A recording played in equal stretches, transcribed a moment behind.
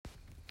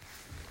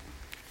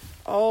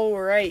All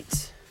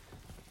right.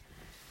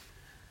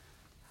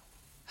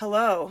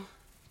 Hello,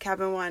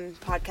 Cabin One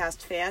podcast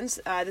fans.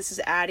 This is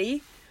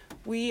Addie.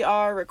 We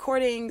are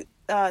recording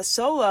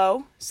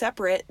solo,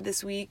 separate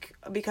this week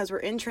because we're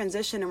in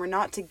transition and we're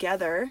not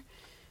together.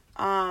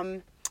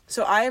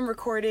 So I am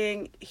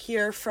recording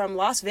here from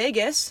Las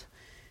Vegas,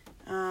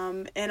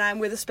 and I'm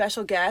with a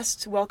special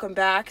guest. Welcome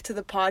back to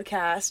the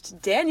podcast,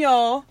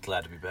 Daniel.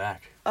 Glad to be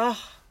back. Oh,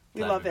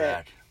 we love it.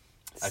 Back.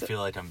 I feel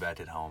like I'm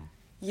back at home.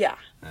 Yeah.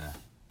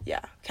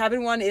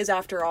 Cabin One is,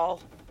 after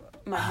all,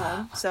 my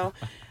home. So,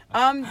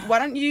 why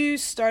don't you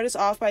start us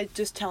off by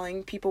just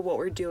telling people what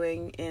we're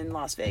doing in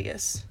Las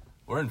Vegas?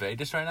 We're in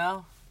Vegas right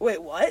now?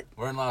 Wait, what?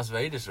 We're in Las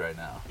Vegas right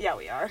now. Yeah,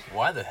 we are.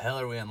 Why the hell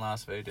are we in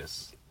Las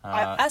Vegas?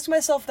 I ask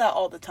myself that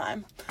all the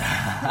time.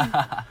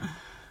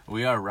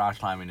 We are rock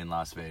climbing in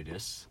Las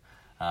Vegas.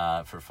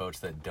 For folks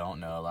that don't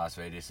know, Las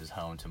Vegas is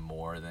home to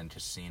more than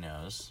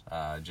casinos.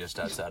 Just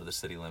outside of the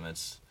city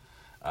limits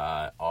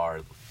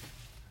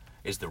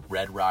is the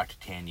Red Rock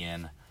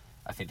Canyon.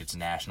 I think it's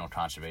National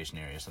Conservation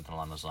Area, something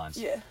along those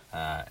lines. Yeah.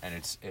 And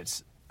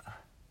it's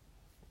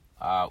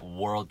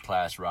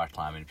world-class rock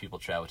climbing. People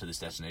travel to this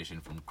destination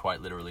from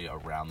quite literally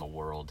around the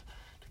world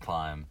to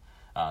climb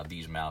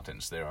these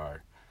mountains. There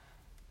are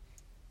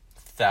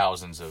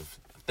thousands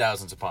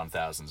upon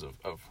thousands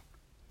of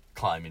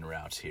climbing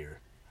routes here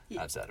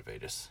outside of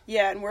Vegas.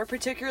 Yeah, and we're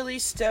particularly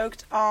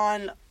stoked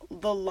on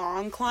the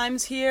long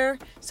climbs here.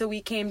 So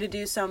we came to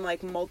do some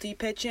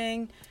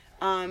multi-pitching.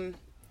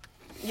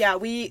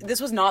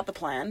 This was not the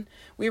plan.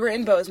 We were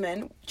in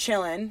Bozeman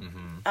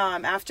chilling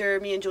after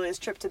me and Julia's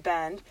trip to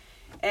Bend.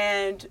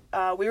 And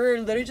we were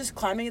literally just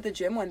climbing at the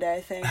gym one day,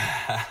 I think.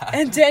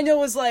 And Daniel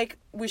was like,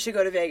 we should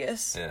go to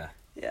Vegas.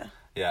 Yeah,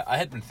 I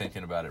had been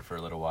thinking about it for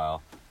a little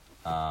while.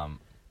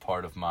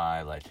 Part of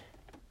my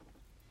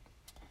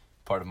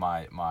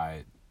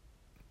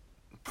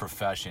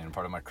profession,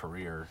 part of my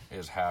career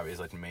is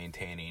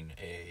maintaining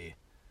a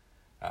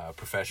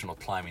professional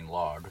climbing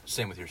log.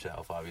 Same with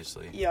yourself,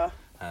 obviously. Yeah.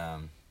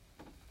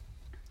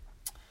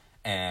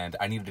 And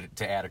I needed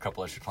to add a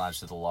couple extra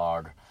climbs to the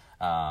log.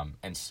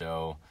 And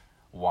so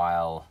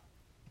while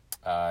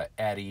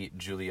Addie,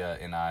 Julia,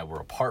 and I were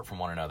apart from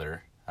one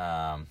another,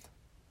 I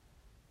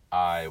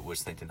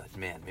was thinking,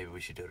 man, maybe we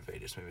should go to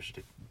Vegas. Maybe we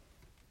should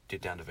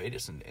get down to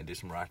Vegas and do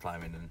some rock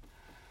climbing.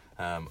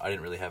 And I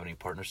didn't really have any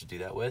partners to do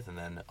that with. And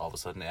then all of a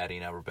sudden, Addie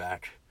and I were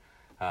back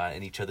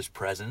in each other's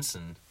presence.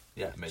 And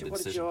made the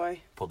decision. What a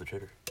joy. Pulled the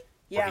trigger.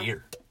 Yeah,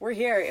 we're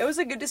here. It was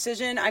a good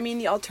decision. I mean,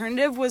 the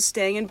alternative was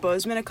staying in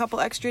Bozeman a couple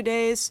extra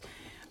days,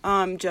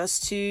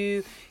 just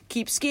to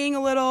keep skiing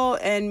a little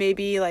and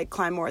maybe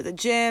climb more at the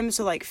gym.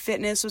 So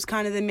fitness was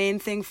kind of the main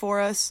thing for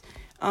us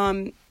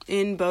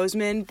in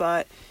Bozeman.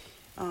 But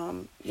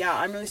I'm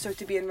really stoked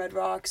to be in Red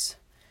Rocks.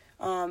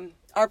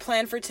 Our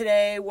plan for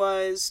today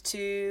was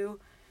to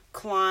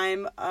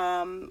climb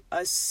a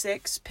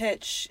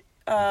 6-pitch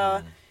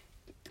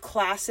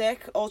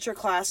classic, ultra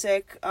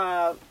classic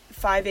 5/8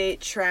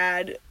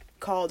 trad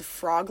called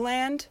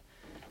Frogland.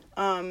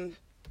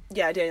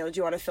 Daniel, do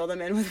you want to fill them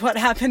in with what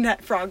happened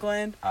at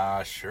Frogland?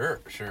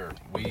 Sure.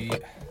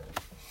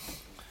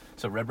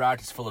 So Red Rock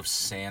is full of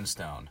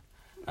sandstone,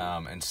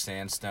 and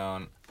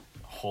sandstone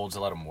holds a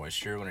lot of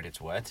moisture when it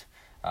gets wet,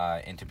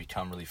 and to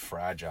become really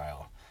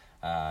fragile,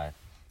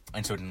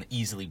 and so it can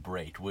easily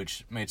break,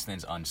 which makes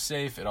things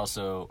unsafe. It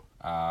also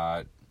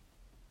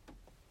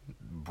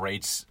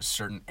breaks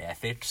certain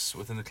ethics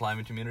within the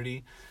climbing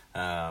community,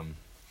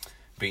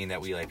 being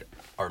that we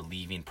are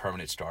leaving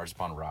permanent scars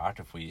upon rock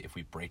if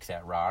we break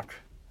that rock,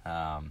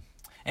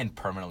 and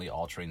permanently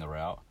altering the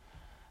route.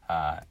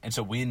 And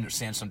so when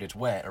sandstone gets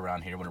wet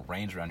around here, when it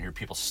rains around here,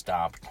 people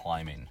stop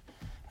climbing.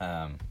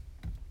 And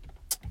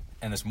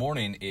this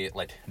morning it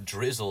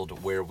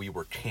drizzled where we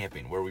were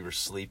camping, where we were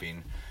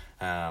sleeping,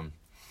 and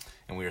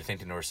we were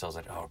thinking to ourselves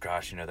oh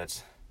gosh,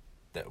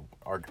 that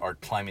our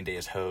climbing day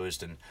is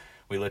hosed. And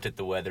we looked at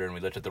the weather and we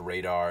looked at the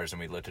radars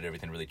and we looked at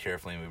everything really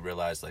carefully, and we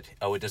realized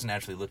it doesn't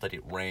actually look like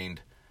it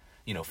rained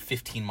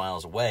 15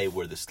 miles away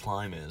where this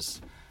climb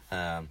is.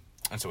 And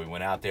so we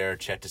went out there,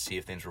 checked to see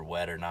if things were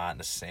wet or not, and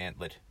the sand,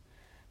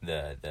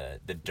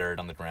 the dirt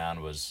on the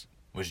ground was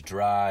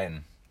dry.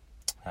 And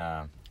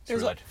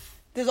there's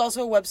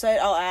also a website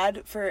I'll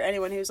add for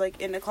anyone who's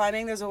into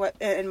climbing. There's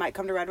and might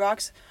come to Red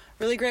Rocks.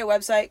 Really great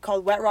website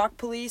called Wet Rock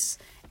Police,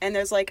 and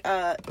there's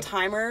a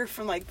timer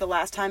from the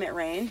last time it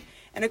rained.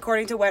 And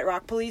according to Wet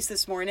Rock Police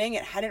this morning,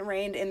 it hadn't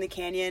rained in the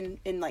canyon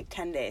in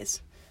 10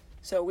 days.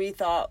 So we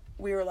were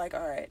all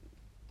right,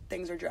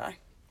 things are dry.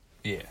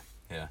 Yeah.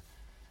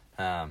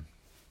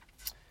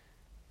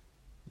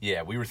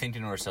 We were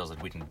thinking to ourselves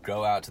we can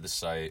go out to the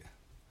site,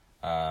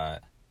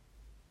 and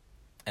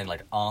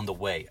on the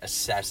way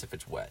assess if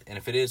it's wet, and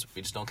if it is,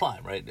 we just don't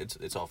climb. Right?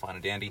 It's all fine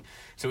and dandy.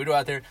 So we go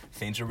out there.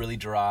 Things are really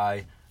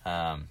dry.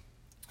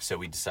 So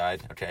we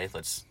decide, okay,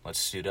 let's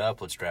suit up.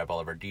 Let's grab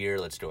all of our gear.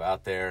 Let's go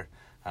out there.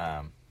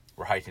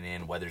 We're hiking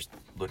in. Weather's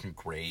looking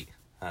great.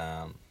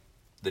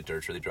 The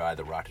dirt's really dry.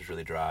 The rock is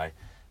really dry.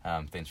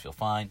 Things feel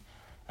fine.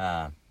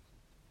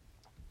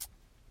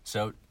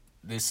 So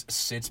this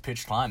sits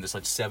pitch climb, this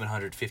like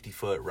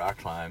 750-foot rock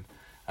climb.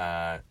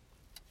 Probably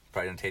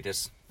gonna take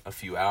us a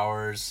few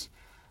hours.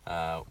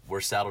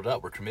 We're saddled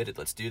up. We're committed.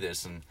 Let's do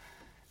this. And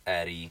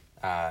Addie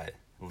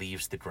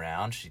leaves the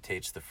ground. She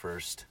takes the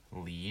first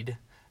lead,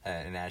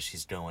 and as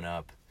she's going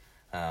up,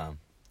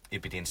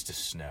 it begins to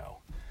snow.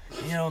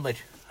 You know, like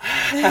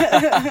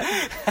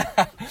it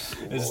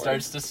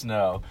starts to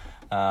snow,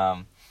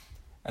 and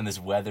this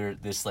weather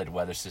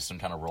system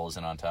kind of rolls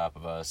in on top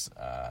of us,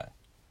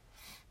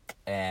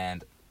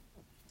 and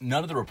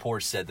none of the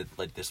reports said that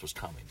like this was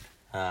coming.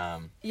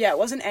 Yeah, it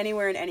wasn't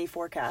anywhere in any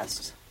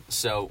forecast.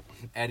 So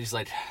Addie's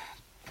like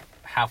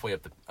halfway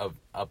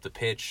up the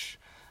pitch,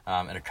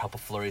 and a couple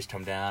flurries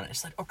come down.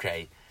 It's like,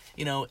 okay,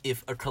 you know,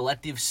 if a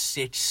collective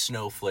 6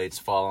 snowflakes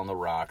fall on the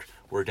rock,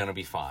 we're gonna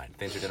be fine.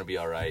 Things are gonna be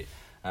all right.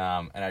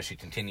 And as she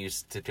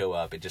continues to go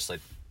up, it just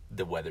like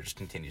the weather just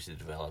continues to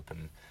develop,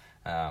 and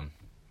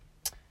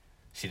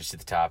she just hit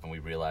the top, and we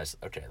realized,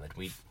 okay, like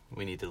we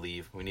need to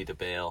leave, we need to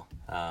bail.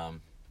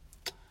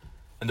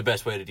 And the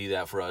best way to do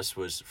that for us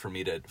was for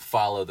me to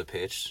follow the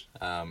pitch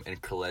and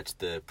collect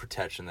the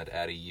protection that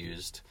Addie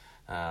used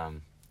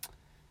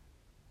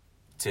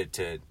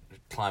to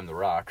climb the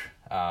rock.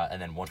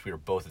 And then once we were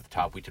both at the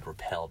top, we could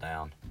rappel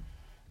down.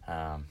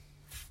 Yeah,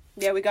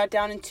 we got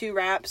down in 2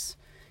 wraps.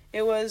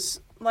 It was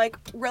like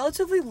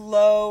relatively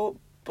low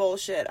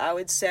bullshit, I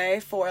would say,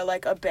 for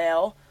like a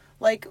bail.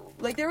 Like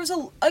there was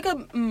a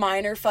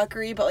minor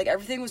fuckery, but like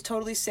everything was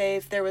totally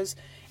safe. There was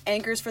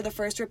anchors for the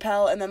first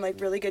rappel, and then like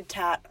really good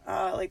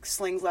like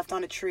slings left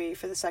on a tree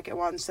for the second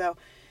one. So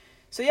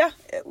yeah,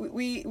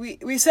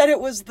 we said it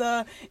was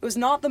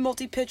not the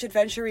multi-pitch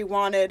adventure we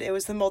wanted. It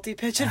was the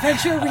multi-pitch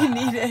adventure we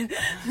needed.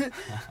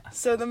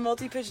 So the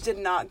multi-pitch did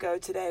not go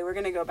today. We're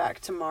gonna go back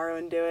tomorrow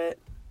and do it.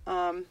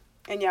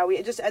 And yeah,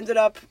 we just ended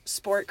up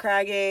sport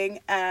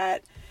cragging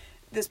at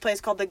this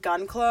place called the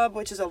Gun Club,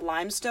 which is a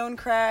limestone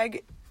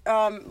crag,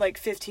 like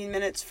 15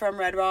 minutes from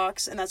Red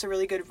Rocks, and that's a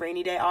really good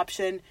rainy day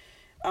option.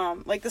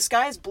 Like the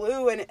sky is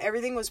blue and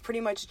everything was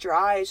pretty much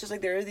dry. It's just like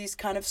there are these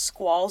kind of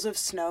squalls of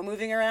snow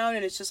moving around,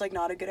 and it's just like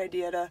not a good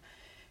idea to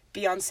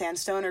be on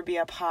sandstone or be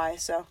up high.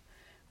 So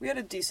we had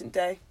a decent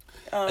day.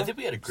 I think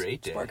we had a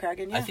great day. Sport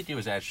cragging, yeah. I think it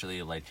was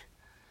actually like,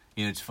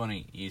 you know, it's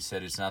funny. You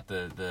said it's not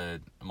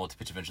the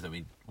multi-pitch adventure that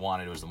we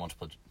wanted. It was the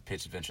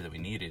multi-pitch adventure that we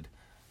needed.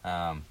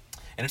 And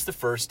it's the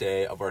first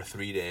day of our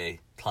 3-day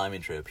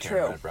climbing trip here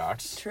in Red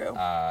Rocks. True.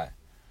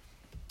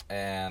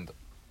 And,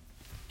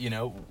 you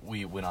know,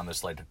 we went on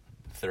this like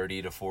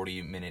 30 to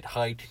 40 minute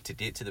hike to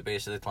get to the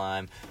base of the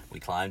climb. We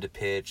climbed a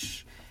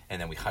pitch,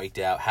 and then we hiked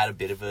out, had a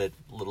bit of a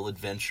little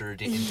adventure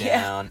getting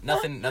down.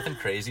 Nothing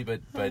crazy,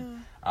 but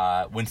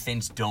when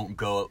things don't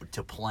go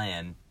to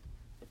plan,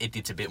 it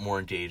gets a bit more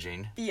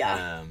engaging.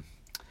 Yeah.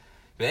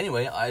 But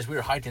anyway, as we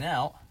were hiking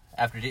out,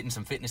 after getting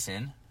some fitness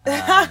in,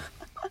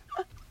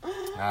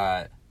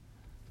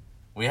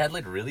 we had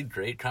like really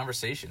great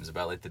conversations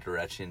about like the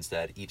directions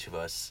that each of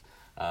us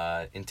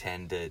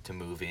intend to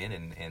move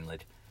in, and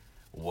like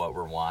what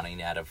we're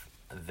wanting out of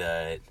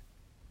the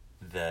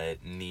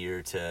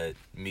near to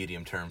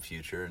medium term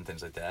future and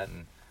things like that.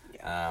 And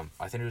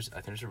I think it was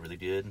a really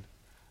good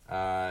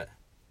I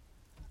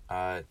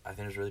think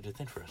it was a really good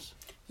thing for us.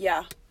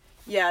 Yeah,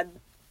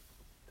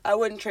 I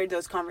wouldn't trade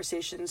those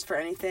conversations for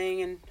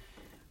anything, and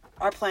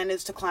our plan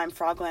is to climb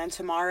Frogland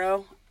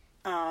tomorrow,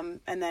 and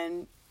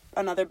then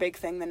another big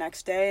thing the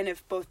next day. And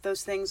if both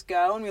those things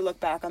go and we look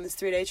back on this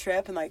 3-day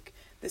trip and like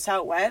this how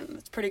it went,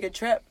 it's a pretty good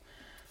trip.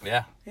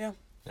 Yeah,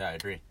 I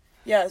agree.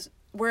 Yeah,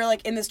 we're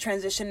like in this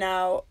transition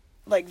now.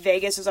 Like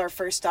Vegas is our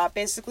first stop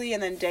basically,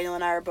 and then Daniel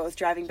and I are both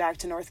driving back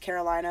to North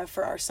Carolina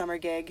for our summer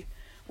gig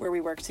where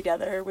we work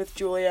together with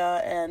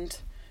Julia and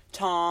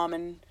Tom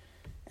and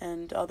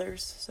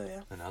others. So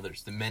yeah, and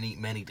others, the many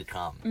to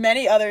come,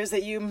 many others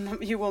that you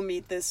will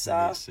meet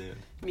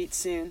meet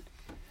soon.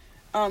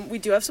 We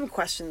do have some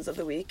questions of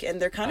the week,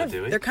 and they're kind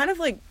of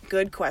like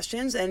good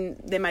questions, and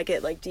they might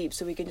get like deep,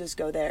 so we can just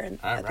go there, and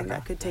I think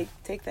that could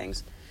take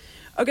things.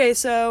 Okay,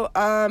 so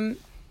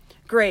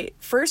great.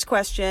 First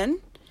question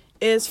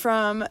is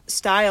from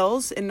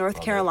Styles in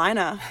North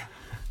Carolina.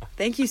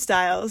 Thank you,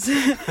 Styles.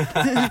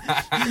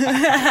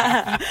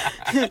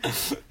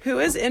 Who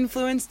has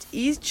influenced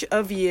each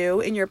of you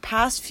in your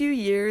past few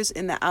years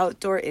in the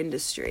outdoor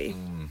industry?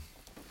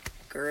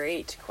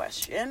 Great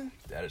question.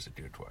 That is a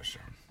good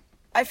question.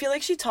 I feel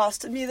like she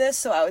tossed me this,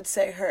 so I would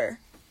say her.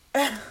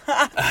 And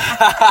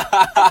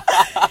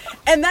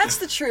that's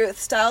the truth.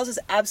 Styles is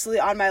absolutely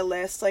on my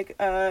list, like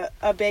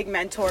a big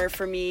mentor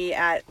for me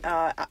at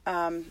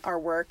our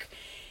work.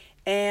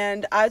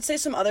 And I would say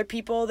some other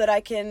people that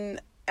I can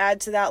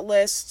add to that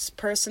list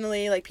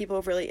personally, like people who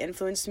have really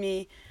influenced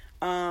me.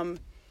 I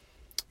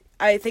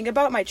think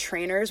about my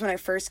trainers when I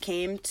first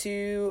came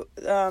to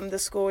the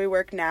school we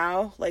work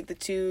now, like the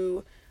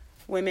 2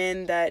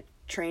 women that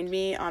trained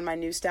me on my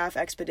new staff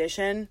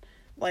expedition.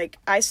 Like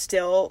I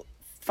still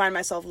find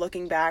myself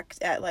looking back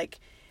at like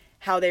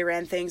how they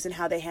ran things and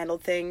how they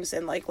handled things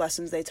and like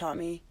lessons they taught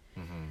me.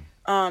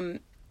 Mm-hmm.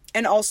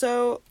 And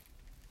also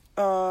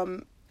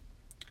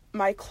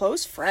my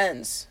close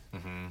friends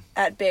Mm-hmm.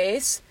 at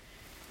base,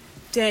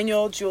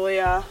 Daniel,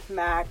 Julia,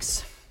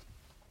 Max,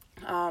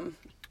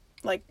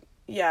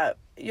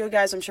 you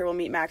guys, I'm sure we'll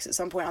meet Max at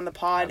some point on the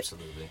pod.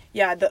 Absolutely.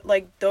 Yeah,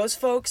 those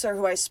folks are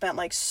who I spent,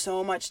 like,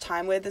 so much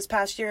time with this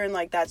past year, and,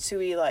 like, that's who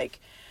I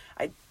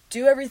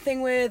do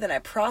everything with, and I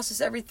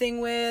process everything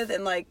with,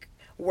 and, like,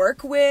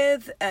 work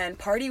with, and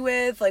party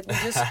with. Like,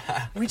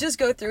 we just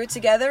go through it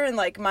together, and,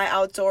 like, my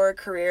outdoor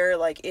career,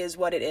 like, is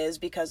what it is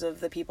because of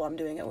the people I'm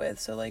doing it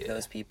with. So, like,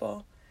 those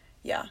people.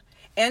 Yeah.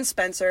 And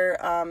Spencer.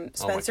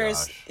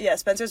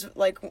 Spencer's,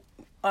 like,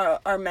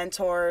 our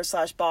mentor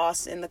 /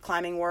 boss in the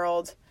climbing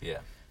world. Yeah.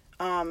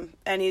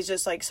 And he's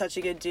just, like, such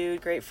a good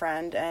dude, great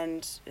friend,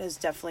 and has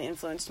definitely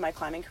influenced my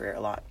climbing career a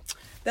lot.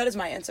 That is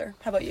my answer.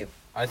 How about you?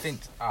 I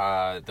think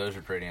those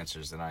are great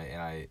answers, and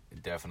I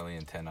definitely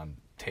intend on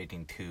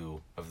taking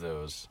 2 of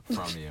those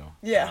from you.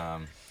 Yeah.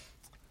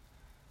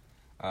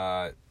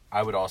 I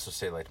would also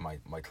say, like,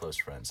 my close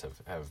friends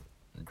have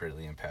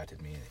greatly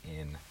impacted me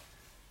in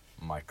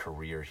my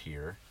career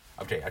here.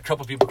 Okay, a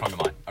couple people come to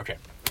mind. Okay,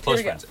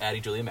 close friends.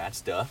 Addie, Julia,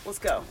 Matt, duh. Let's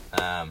go.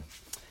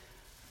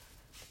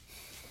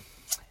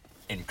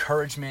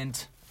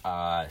 Encouragement,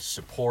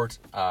 support,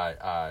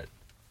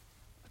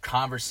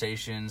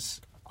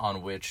 conversations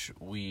on which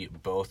we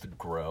both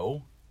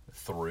grow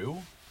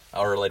through,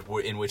 or like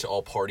in which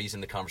all parties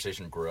in the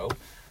conversation grow.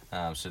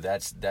 So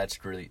that's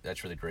really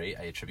great.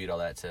 I attribute all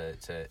that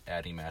to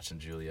Addie, Matt, and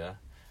Julia.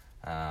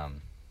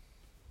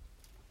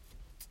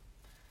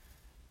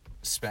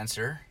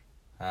 Spencer.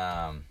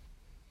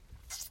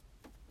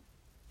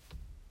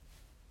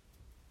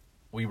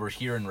 We were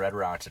here in Red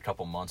Rocks a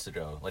couple months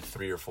ago, like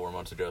 3 or 4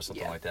 months ago,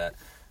 something like that,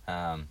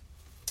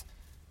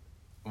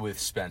 with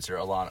Spencer,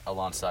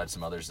 alongside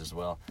some others as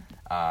well.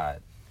 And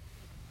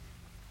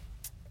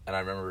I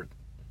remember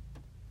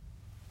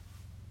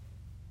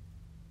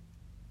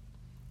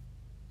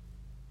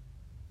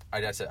I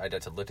got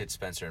to look at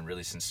Spencer and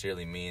really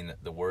sincerely mean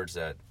the words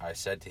that I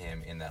said to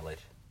him in that, like,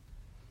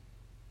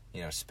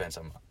 Spence,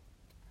 I'm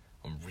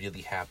really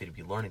happy to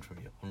be learning from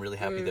you. I'm really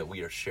happy that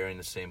we are sharing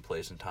the same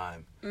place and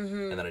time,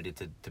 and that I did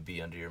to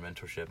be under your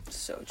mentorship.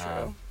 So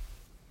true.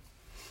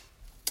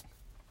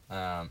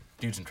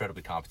 Dude's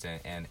incredibly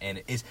competent,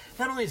 and is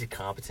not only is he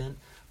competent,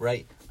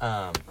 right?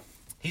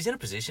 He's in a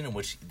position in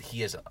which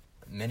he has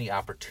many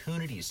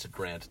opportunities to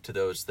grant to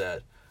those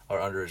that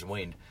are under his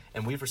wing,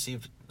 and we've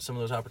received some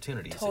of those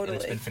opportunities. Totally. And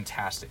it's been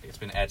fantastic. It's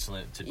been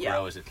excellent to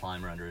grow as a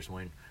climber under his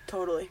wing.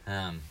 Totally.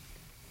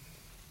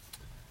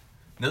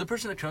 Another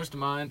person that comes to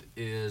mind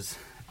is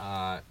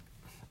a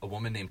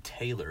woman named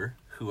Taylor,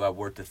 who I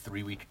worked a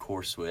 3-week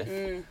course with.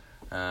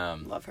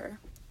 Love her.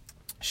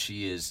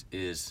 She is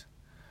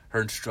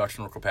her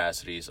instructional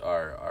capacities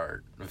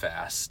are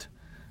vast.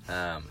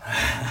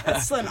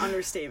 That's an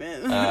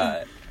understatement.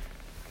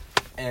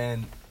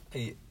 And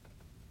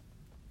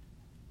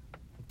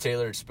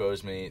Taylor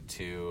exposed me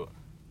to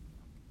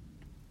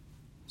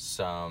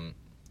some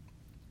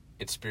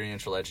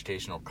experiential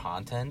educational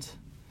content,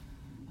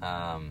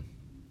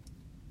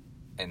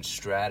 and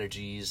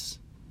strategies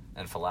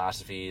and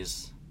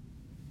philosophies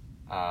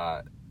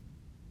that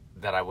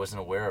I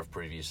wasn't aware of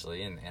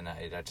previously, and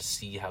I got to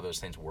see how those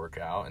things work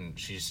out, and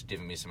she's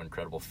given me some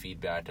incredible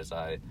feedback as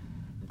I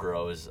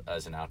grow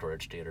as an outdoor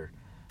educator.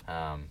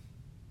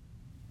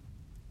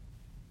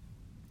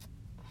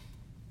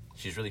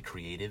 She's really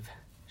creative.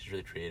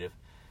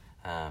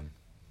 I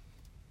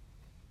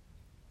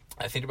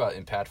think about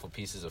impactful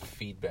pieces of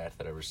feedback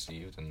that I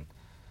received, and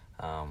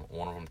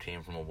one of them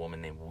came from a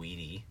woman named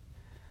Weedy.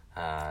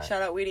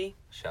 Shout out Weedy.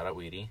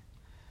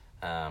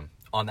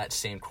 On that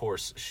same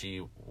course,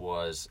 she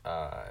was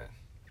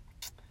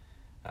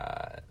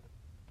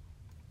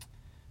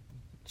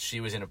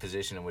in a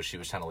position in which she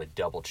was kind of like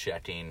double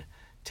checking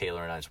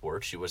Taylor and I's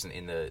work. She wasn't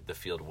in the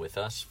field with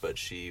us, but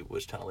she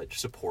was kind of like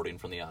supporting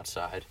from the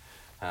outside,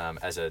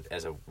 as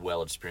a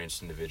well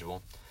experienced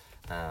individual.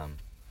 And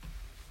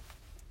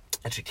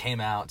she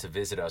came out to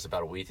visit us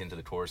about a week into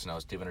the course, and I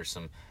was giving her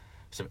some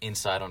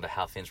insight onto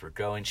how things were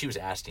going. She was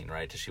asking,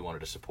 right, because she wanted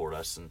to support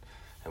us and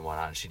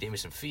whatnot. And she gave me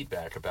some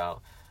feedback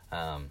about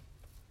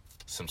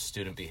some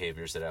student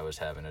behaviors that I was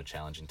having a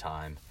challenging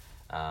time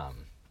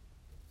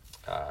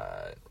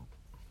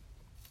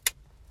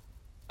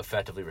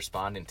effectively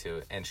responding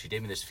to. And she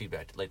gave me this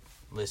feedback, like,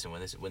 listen,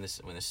 when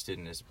this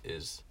student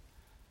is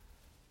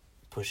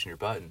pushing your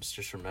buttons,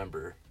 just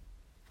remember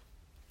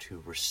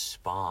to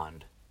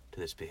respond to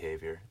this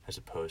behavior as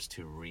opposed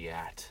to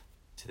react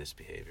to this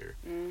behavior.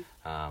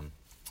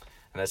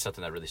 And that's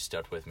something that really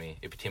stuck with me.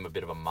 It became a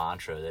bit of a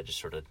mantra that just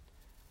sort of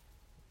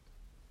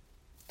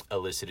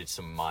elicited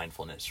some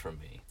mindfulness from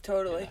me.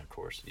 Totally. In that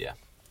course. Yeah.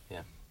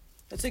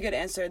 That's a good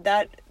answer.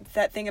 That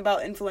thing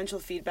about influential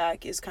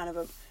feedback is kind of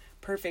a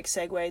perfect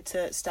segue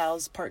to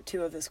Styles' part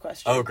 2 of this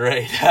question. Oh,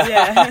 great.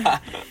 Yeah.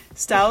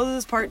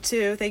 Styles' part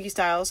 2. Thank you,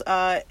 Styles.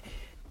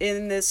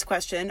 In this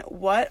question,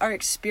 what are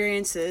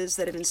experiences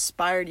that have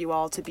inspired you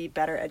all to be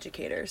better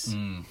educators?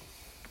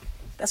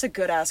 That's a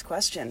good-ass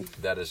question.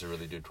 That is a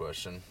really good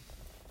question.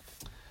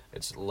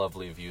 It's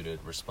lovely of you to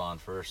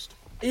respond first.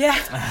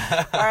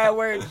 Yeah. All right,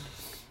 word.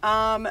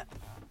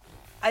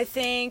 I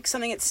think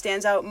something that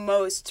stands out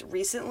most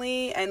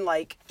recently and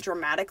like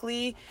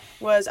dramatically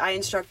was I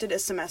instructed a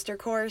semester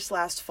course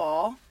last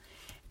fall,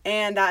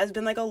 and that has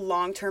been like a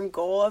long-term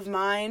goal of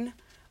mine.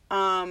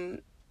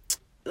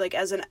 Like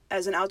as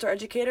an outdoor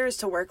educator, is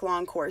to work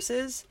long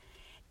courses,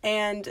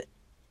 and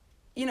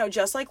you know,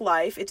 just like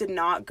life, it did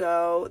not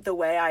go the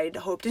way I'd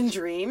hoped and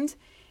dreamed,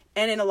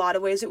 and in a lot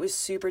of ways it was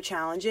super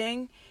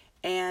challenging,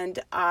 and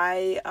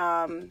I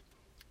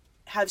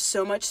have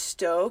so much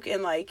stoke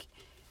and like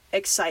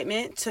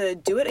excitement to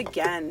do it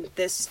again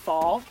this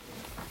fall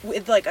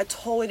with like a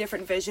totally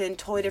different vision,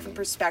 totally different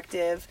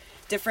perspective,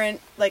 different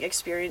like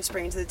experience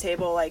bringing to the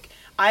table. Like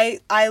I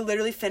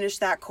literally finished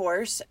that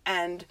course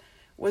and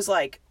was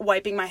like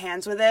wiping my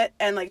hands with it,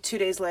 and like 2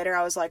 days later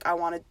I was like, I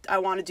want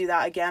to do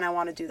that again. I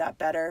want to do that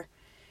better.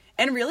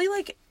 And really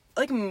like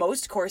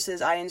most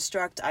courses I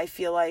instruct, I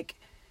feel like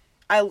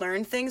I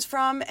learn things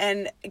from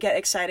and get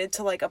excited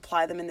to like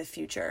apply them in the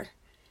future.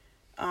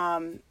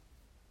 And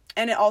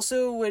it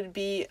also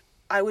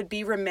I would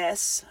be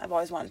remiss, I've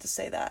always wanted to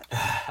say that,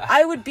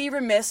 I would be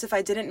remiss if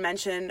I didn't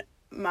mention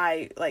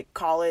my like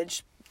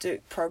college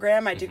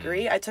program, my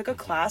degree. I took a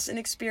class in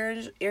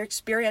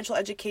experiential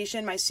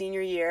education my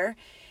senior year,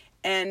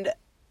 and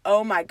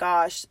oh my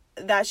gosh,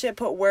 that shit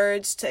put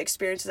words to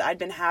experiences I'd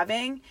been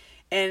having,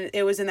 and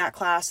it was in that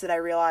class that I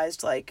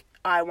realized like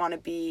I want to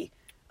be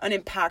an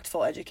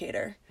impactful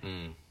educator.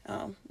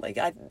 Like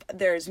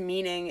there's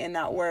meaning in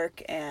that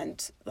work,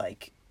 and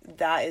like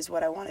that is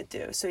what I want to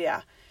do. So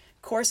yeah,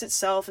 course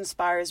itself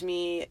inspires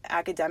me,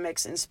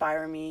 academics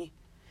inspire me,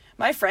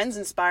 my friends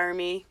inspire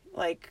me,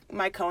 like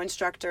my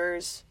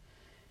co-instructors.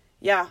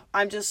 Yeah,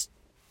 I'm just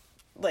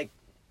like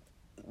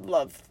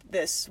love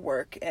this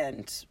work,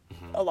 and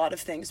a lot of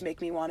things make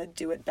me want to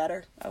do it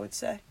better, I would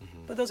say.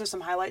 But those are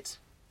some highlights.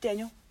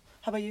 Daniel,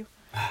 how about you?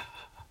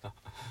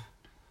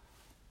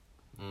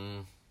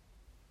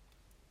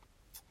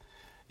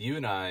 You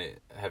and I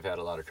have had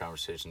a lot of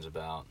conversations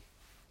about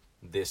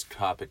this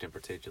topic in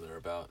particular,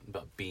 about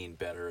being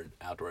better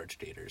outdoor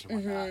educators and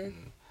whatnot.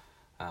 And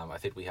I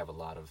think we have a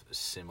lot of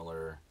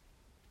similar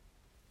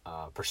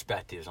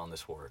perspectives on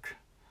this work,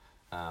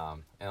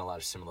 and a lot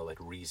of similar like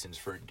reasons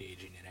for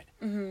engaging in it.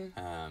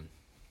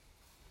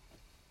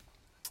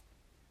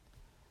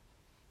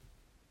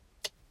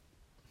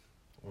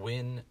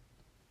 When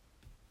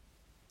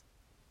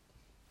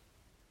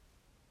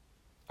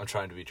I'm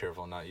trying to be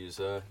careful and not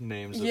use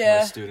names of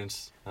my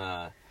students.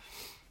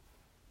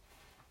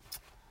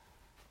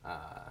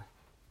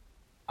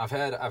 I've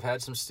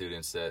had some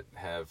students that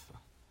have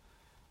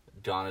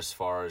gone as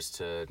far as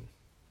to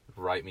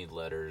write me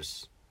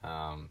letters,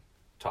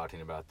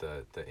 talking about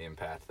the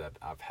impact that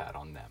I've had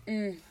on them,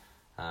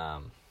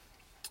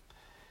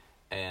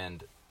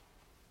 and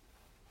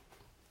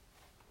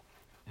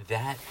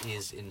that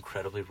is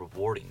incredibly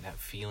rewarding. That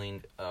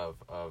feeling of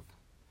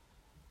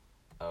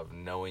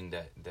knowing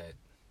that,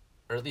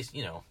 or at least,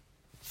 you know,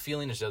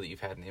 feeling as though that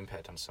you've had an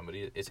impact on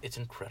somebody, it's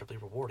incredibly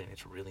rewarding.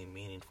 It's really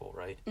meaningful,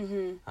 right?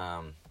 And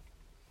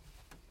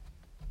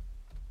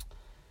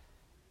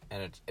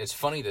it's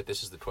funny that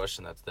this is the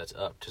question that's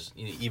up, because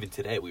even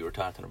today we were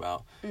talking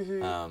about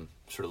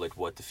sort of like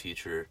what the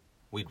future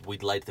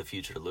we'd like the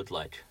future to look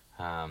like,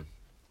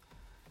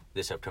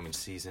 this upcoming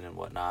season and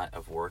whatnot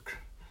of work.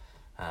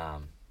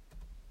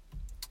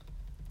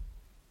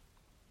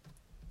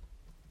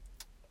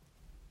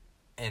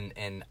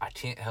 And I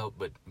can't help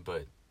but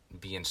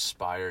be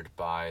inspired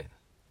by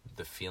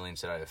the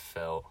feelings that I have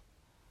felt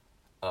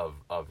of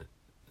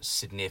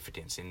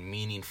significance and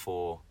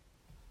meaningful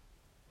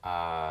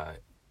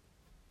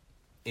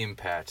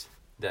impact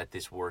that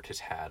this work has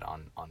had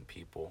on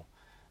people.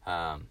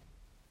 And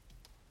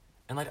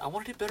like, I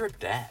want to do better at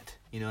that.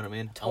 You know what I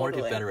mean? Totally. I want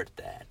to do better at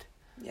that.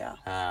 Yeah.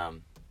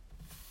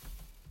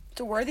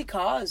 It's a worthy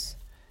cause.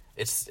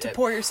 It's to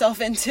pour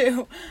yourself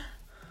into.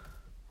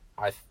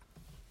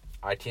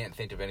 I can't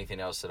think of anything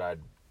else that I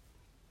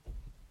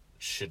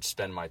should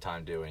spend my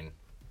time doing,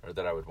 or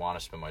that I would want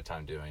to spend my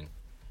time doing.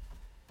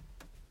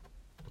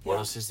 What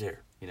else is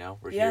there? You know,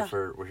 we're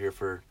here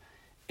for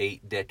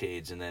 8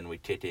 decades, and then we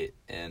kick it,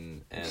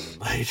 and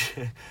like,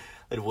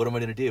 like, what am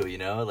I gonna do? You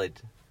know, like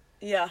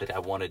I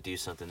want to do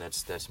something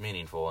that's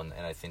meaningful, and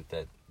I think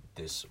that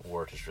this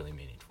work is really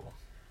meaningful.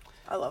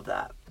 I love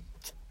that.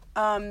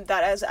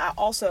 That is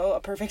also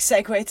a perfect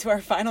segue to our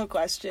final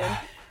question.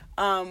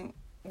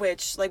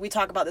 Which, like, we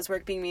talk about this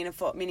work being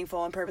meaningful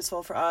and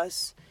purposeful for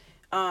us.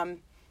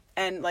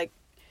 And, like,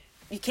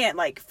 you can't,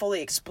 like,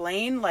 fully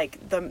explain, like,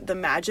 the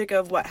magic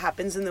of what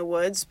happens in the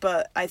woods.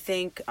 But I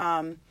think,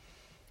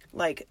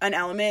 like, an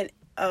element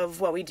of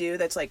what we do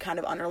that's, like, kind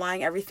of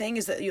underlying everything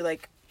is that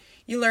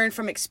you learn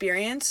from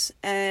experience.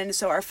 And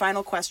so our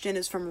final question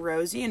is from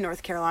Rosie in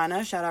North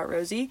Carolina. Shout out,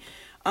 Rosie.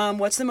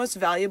 What's the most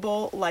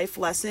valuable life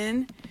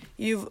lesson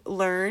you've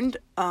learned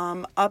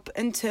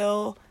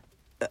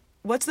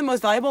What's the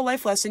most valuable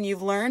life lesson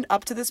you've learned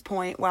up to this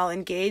point while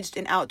engaged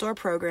in outdoor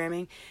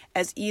programming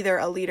as either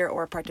a leader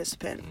or a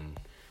participant?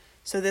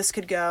 So this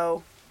could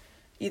go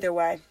either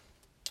way.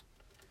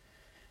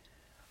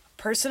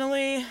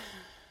 Personally,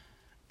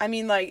 I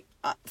mean, like,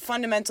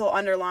 fundamental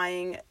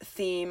underlying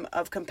theme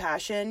of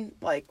compassion.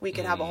 Like, we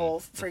could have a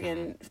whole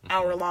friggin'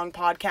 hour-long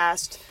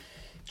podcast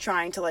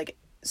trying to, like,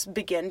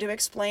 begin to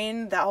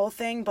explain that whole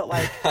thing. But,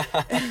 like,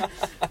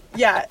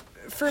 yeah,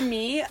 for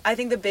me, I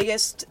think the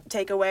biggest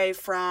takeaway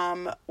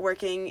from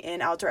working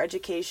in outdoor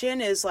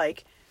education is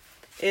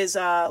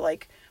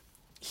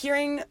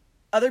hearing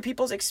other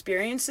people's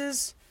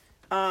experiences,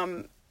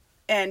 and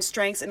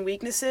strengths and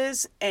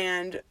weaknesses,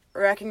 and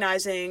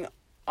recognizing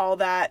all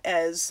that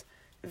as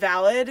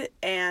valid,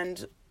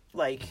 and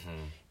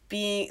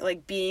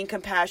being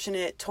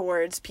compassionate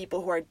towards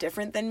people who are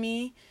different than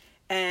me,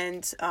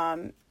 and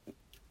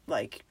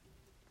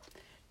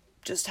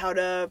just how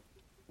to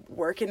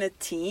work in a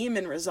team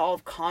and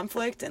resolve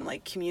conflict and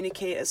like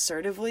communicate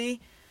assertively.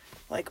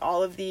 Like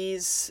all of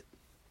these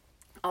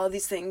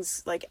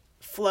things like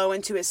flow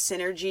into a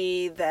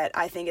synergy that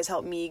I think has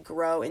helped me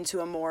grow into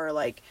a more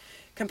like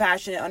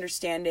compassionate,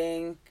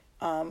 understanding,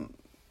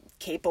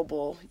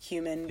 capable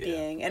human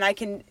being.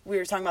 And we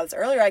were talking about this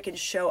earlier, I can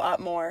show up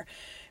more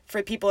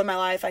for people in my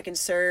life. I can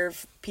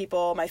serve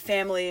people, my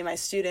family, my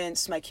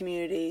students, my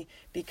community,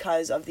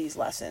 because of these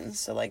lessons.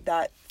 So like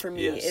that for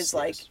me is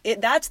like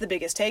that's the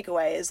biggest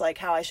takeaway, is like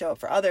how I show up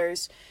for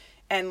others.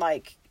 And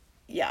like,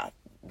 yeah,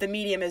 the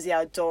medium is the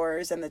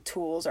outdoors, and the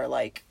tools are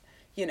like,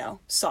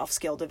 soft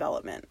skill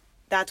development.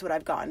 That's what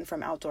I've gotten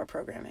from outdoor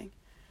programming.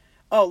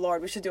 Oh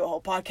Lord, we should do a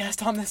whole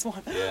podcast on this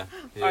one. Yeah.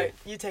 All right,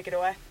 you take it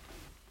away.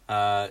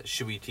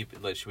 Should we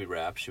should we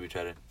wrap? Should we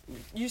try to?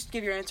 You just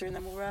give your answer and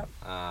then we'll wrap.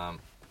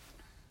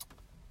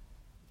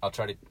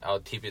 I'll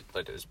keep it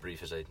like as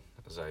brief as I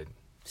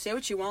say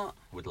what you want.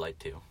 Would like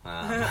to.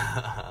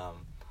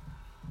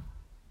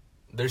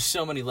 There's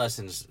so many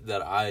lessons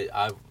that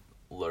I've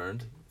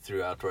learned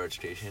through outdoor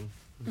education,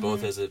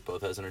 both as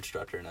an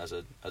instructor and as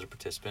a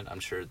participant.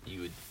 I'm sure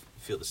you would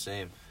feel the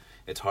same.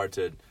 It's hard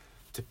to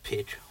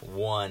pick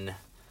one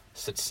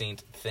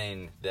succinct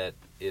thing that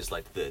is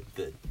like the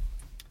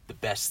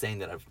best thing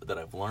that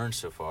I've learned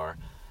so far,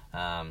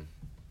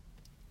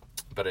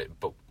 but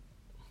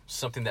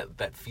something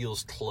that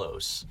feels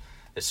close,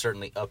 is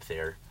certainly up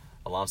there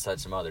alongside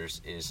some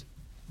others, is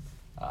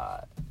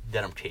that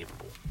I'm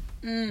capable.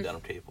 That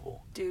I'm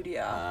capable. Dude,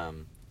 yeah.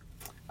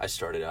 I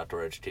started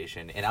outdoor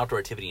education and outdoor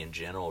activity in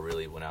general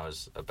really when I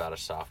was about a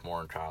sophomore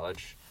in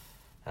college,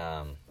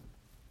 and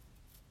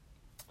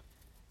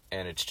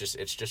it's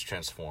just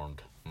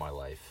transformed my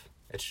life.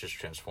 It's just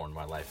transformed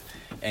my life,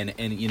 and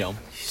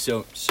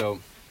so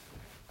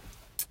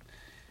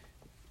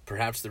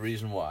perhaps the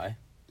reason why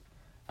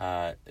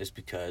is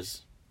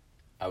because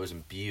I was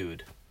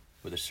imbued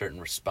with a certain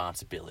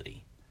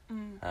responsibility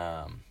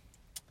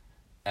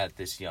at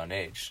this young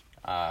age.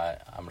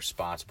 I'm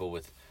responsible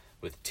with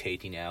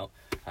taking out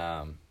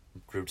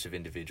groups of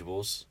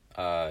individuals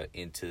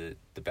into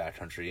the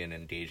backcountry and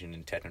engaging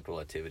in technical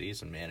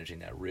activities and managing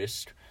that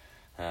risk,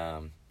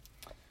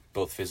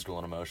 both physical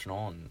and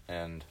emotional,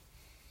 and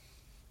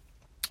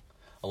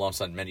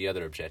alongside many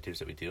other objectives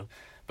that we do.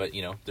 But,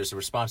 there's a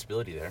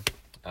responsibility there.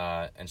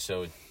 And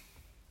so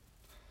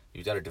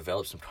you've got to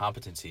develop some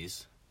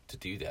competencies to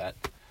do that.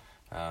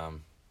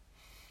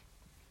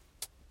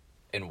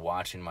 And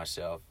watching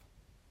myself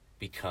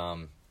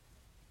become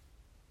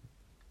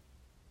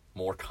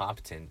more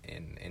competent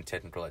in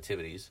technical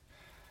activities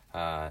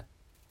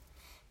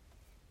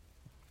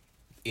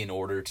in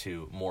order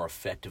to more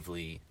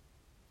effectively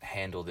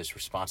handle this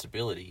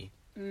responsibility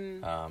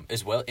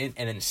as well, and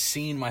then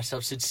seeing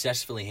myself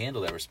successfully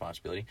handle that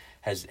responsibility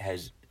has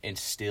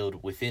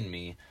instilled within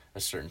me a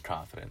certain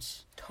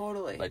confidence.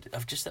 Totally. Like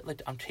of just that,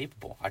 like I'm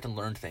capable. I can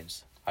learn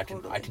things. I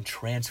can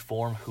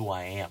transform who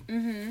I am.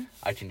 Mm-hmm.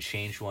 I can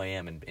change who I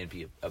am and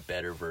be a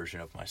better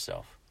version of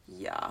myself.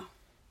 Yeah.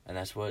 And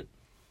that's one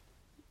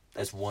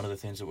of the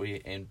things that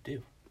we aim to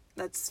do.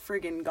 That's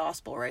friggin'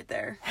 gospel right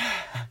there.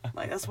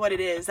 Like that's what it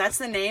is. That's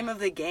the name of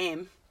the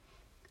game.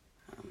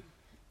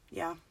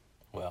 Yeah.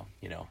 Well,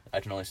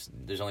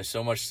 there's only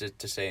so much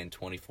to say in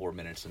 24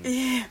 minutes,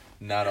 and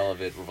not all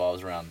of it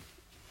revolves around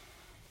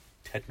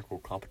technical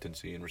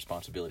competency and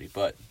responsibility,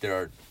 but there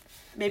are...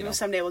 Maybe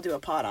someday we'll do a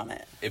pod on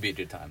it. It'd be a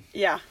good time.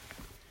 Yeah.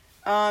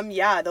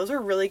 Yeah, those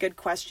are really good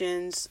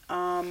questions.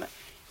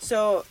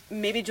 So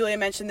maybe Julia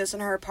mentioned this in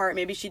her part,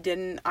 maybe she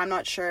didn't, I'm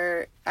not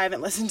sure, I haven't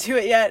listened to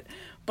it yet,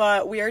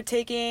 but we are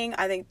taking,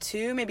 I think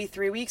 2, maybe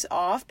 3 weeks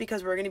off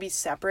because we're going to be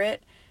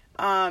separate.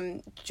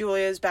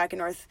 Julia's back in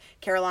North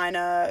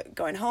Carolina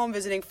going home,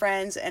 visiting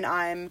friends, and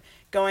I'm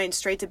going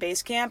straight to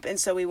base camp, and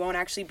so we won't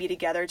actually be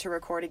together to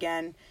record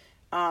again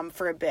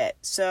for a bit.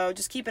 So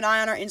just keep an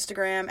eye on our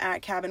Instagram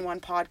at Cabin One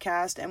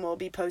Podcast, and we'll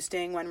be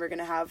posting when we're going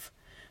to have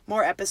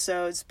more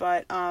episodes.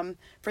 But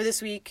for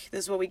this week,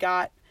 this is what we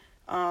got.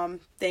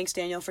 Thanks,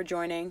 Daniel, for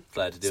joining.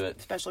 Glad to do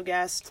it. Special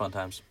guest. Fun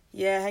times.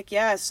 Yeah, heck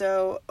yeah.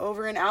 So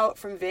over and out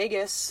from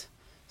Vegas.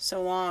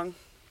 So long.